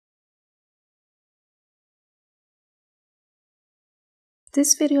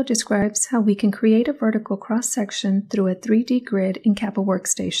This video describes how we can create a vertical cross-section through a 3D grid in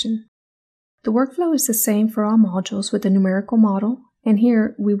KAPPA-Workstation. The workflow is the same for all modules with the numerical model, and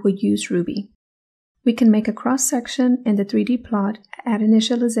here we would use Rubis. We can make a cross-section in the 3D plot at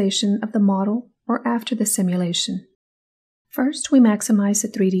initialization of the model or after the simulation. First, we maximize the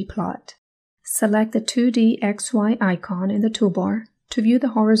 3D plot. Select the 2D XY icon in the toolbar to view the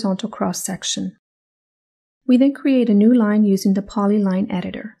horizontal cross-section. We then create a new line using the Polyline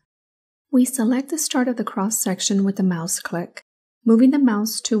editor. We select the start of the cross-section with a mouse click, moving the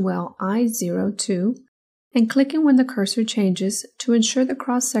mouse to well I02 and clicking when the cursor changes to ensure the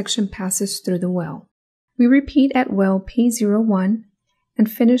cross-section passes through the well. We repeat at well P01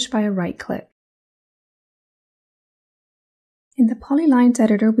 and finish by a right click. In the Polylines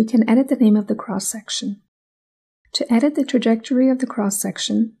editor, we can edit the name of the cross-section. To edit the trajectory of the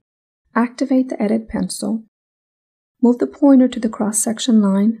cross-section, activate the Edit pencil, move the pointer to the cross-section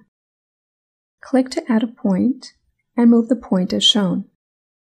line, click to add a point, and move the point as shown.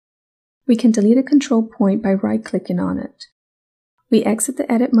 We can delete a control point by right-clicking on it. We exit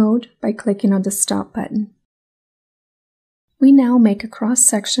the edit mode by clicking on the Stop button. We now make a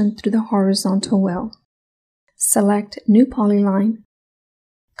cross-section through the horizontal well. Select New Polyline,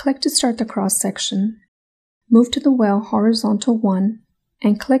 click to start the cross-section, move to the well horizontal 1,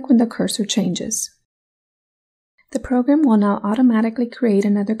 and click when the cursor changes. The program will now automatically create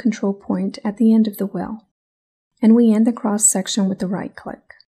another control point at the end of the well, and we end the cross-section with the right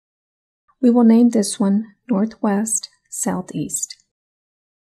click. We will name this one Northwest Southeast.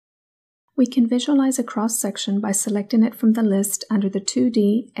 We can visualize a cross-section by selecting it from the list under the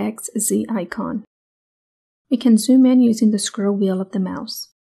 2D XZ icon. We can zoom in using the scroll wheel of the mouse.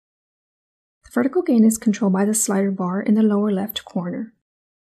 The vertical gain is controlled by the slider bar in the lower left corner,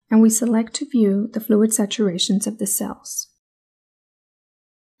 and we select to view the fluid saturations of the cells.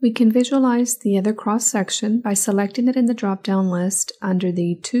 We can visualize the other cross-section by selecting it in the drop-down list under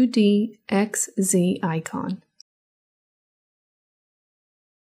the 2D XZ icon.